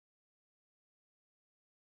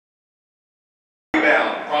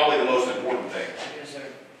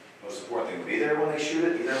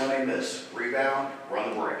miss. Rebound, run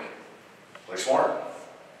the break. Play smart.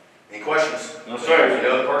 Any questions? No, sir. You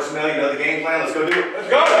know the personnel, you know the game plan. Let's go do it. Let's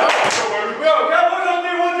go. Cowboys on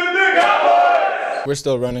 3, 1, 2, 3. Cowboys! We're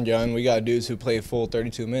still running gun. We got dudes who play full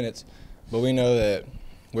 32 minutes, but we know that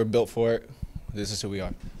we're built for it. This is who we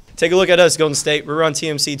are. Take a look at us, Golden State. We're Run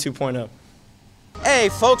TMC 2.0. Hey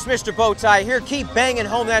folks, Mr. Bowtie here. Keep banging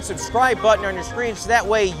home that subscribe button on your screen so that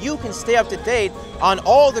way you can stay up to date on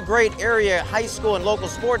all the great area high school and local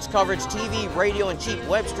sports coverage TV, radio, and cheap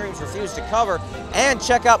web streams refuse to cover. And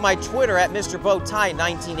check out my Twitter at Mr. Bowtie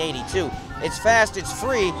 1982. It's fast, it's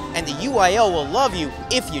free, and the UIL will love you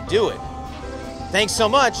if you do it. Thanks so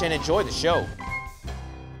much and enjoy the show.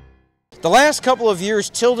 The last couple of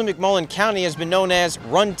years, Tilden McMullen County has been known as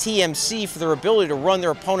Run TMC for their ability to run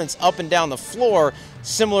their opponents up and down the floor,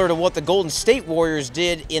 similar to what the Golden State Warriors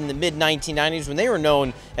did in the mid-1990s when they were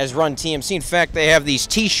known as Run TMC. In fact, they have these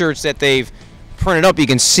t-shirts that they've printed up. You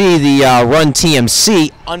can see the Run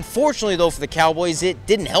TMC. Unfortunately, though, for the Cowboys, it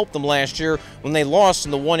didn't help them last year when they lost in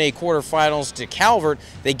the 1A quarterfinals to Calvert.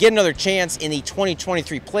 They get another chance in the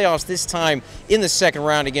 2023 playoffs, this time in the second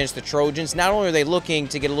round against the Trojans. Not only are they looking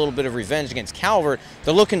to get a little bit of revenge against Calvert,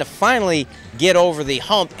 they're looking to finally get over the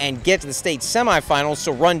hump and get to the state semifinals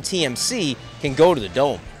so Run TMC can go to the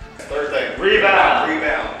Dome. Third thing, Rebound.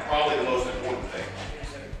 Rebound, probably the most important thing.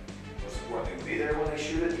 Most important thing, be there when they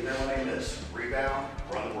shoot it, be there when they miss. Rebound,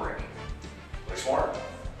 run the break. Play smart.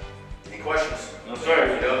 Any questions? No,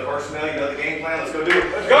 sir. You know the personnel, you know the game plan. Let's go do it.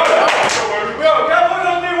 Let's go. Cowboys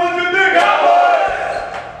on 3, 1, 2, 3.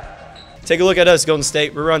 Cowboys! Take a look at us, Golden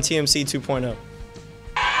State. We're Run TMC 2.0.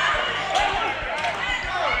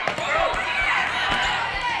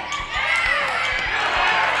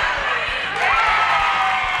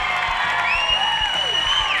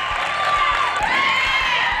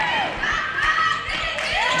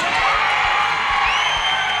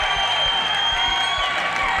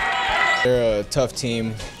 They're a tough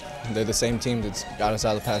team. They're the same team that's got us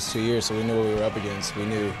out the past 2 years, so we knew what we were up against. We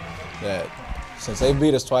knew that since they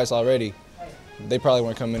beat us twice already, they probably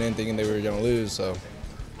weren't coming in thinking they were going to lose, so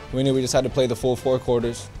we knew we just had to play the full 4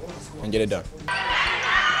 quarters and get it done.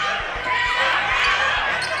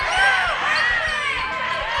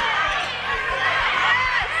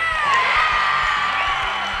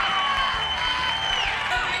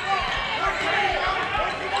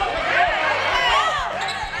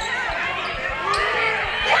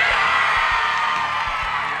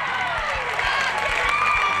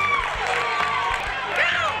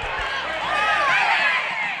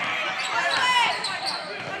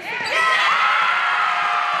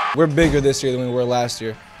 We're bigger this year than we were last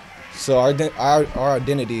year, so our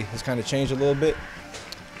identity has kind of changed a little bit,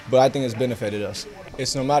 but I think it's benefited us.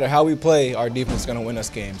 It's no matter how we play, our defense is going to win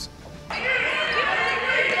us games.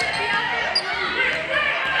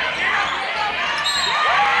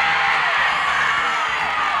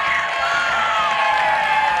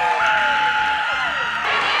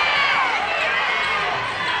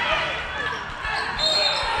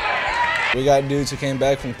 We got dudes who came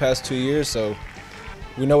back from the past 2 years, so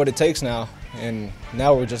we know what it takes now, and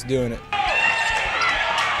now we're just doing it.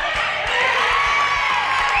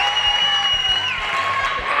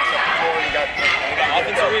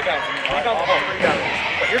 Offensive rebound.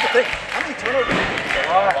 But here's the thing, how many turnovers?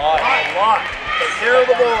 A lot. Take care of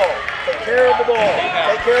the ball. Take care of the ball.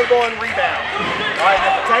 Take care of the ball and rebound. All right,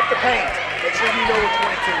 now protect the paint. Make sure you know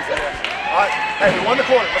where 22's at. All right, hey, we won the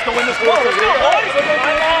quarter. Let's go win this quarter. Let's go,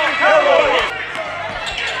 boys.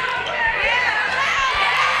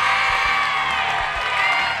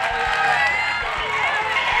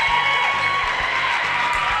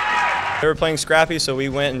 They were playing scrappy, so we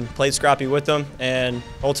went and played scrappy with them, and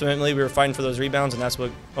ultimately we were fighting for those rebounds, and that's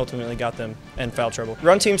what ultimately got them in foul trouble.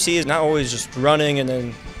 Run TMC is not always just running and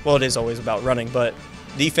then, well, it is always about running, but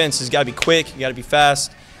defense has got to be quick, you got to be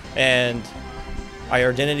fast, and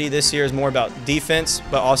our identity this year is more about defense,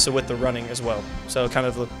 but also with the running as well. So kind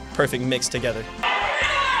of a perfect mix together.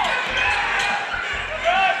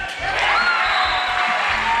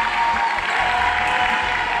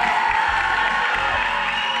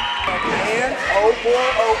 Hands open,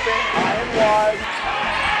 high and wide.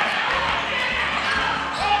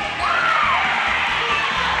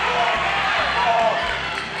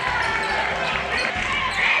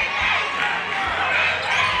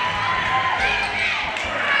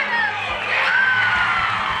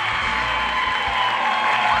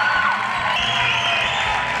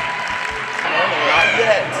 Not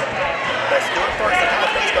yet. Let's do it first. And how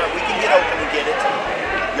they start, we can get open and get it.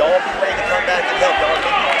 Y'all be ready to come back and help. Y'all make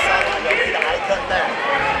me excited. Y'all ready to high cut back.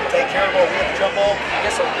 Take care of what we have to jump ball. I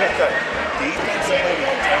guess I'm good. Defensively, we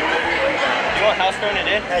turn over rebound. What, house throwing it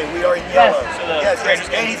in? Hey, we are in yellow. So the yes, Raiders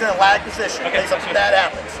and he's in a lag position in case that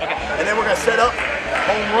happens. Okay. And then we're going to set up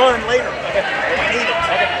home run later. Okay. When we need it.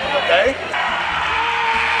 Okay. Okay?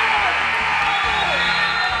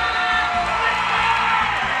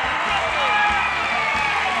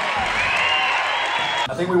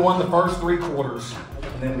 I think we won the first 3 quarters,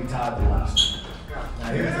 and then we tied the last.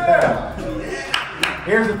 Now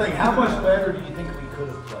here's the thing. How much better do you think we could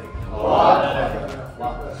have played? A lot better.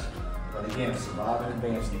 But again, survive and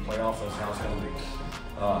advance in the playoffs, that's how it's going to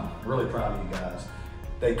be. Really proud of you guys.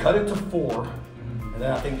 They cut it to 4, and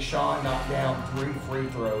then I think Sean knocked down 3 free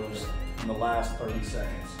throws in the last 30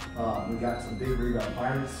 seconds. We got some big rebounds.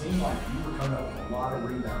 Byron, it seemed like you were coming up with a lot of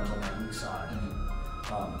rebounds on that weak side.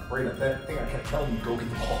 Brady, that thing I kept telling you, go get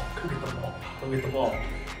the ball, go get the ball, go get the ball.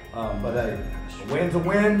 But hey, a win's a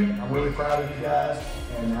win. I'm really proud of you guys.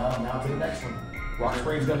 And now to the next one. Rock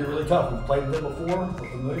Spring's going to be really tough. We've played with them before. We're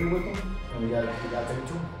familiar with them. And we got to take it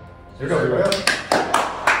to them. Here we go. Good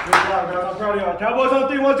job, guys. I'm proud of y'all. Cowboys on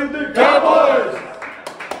 3, 1, 2, 3. Cowboys!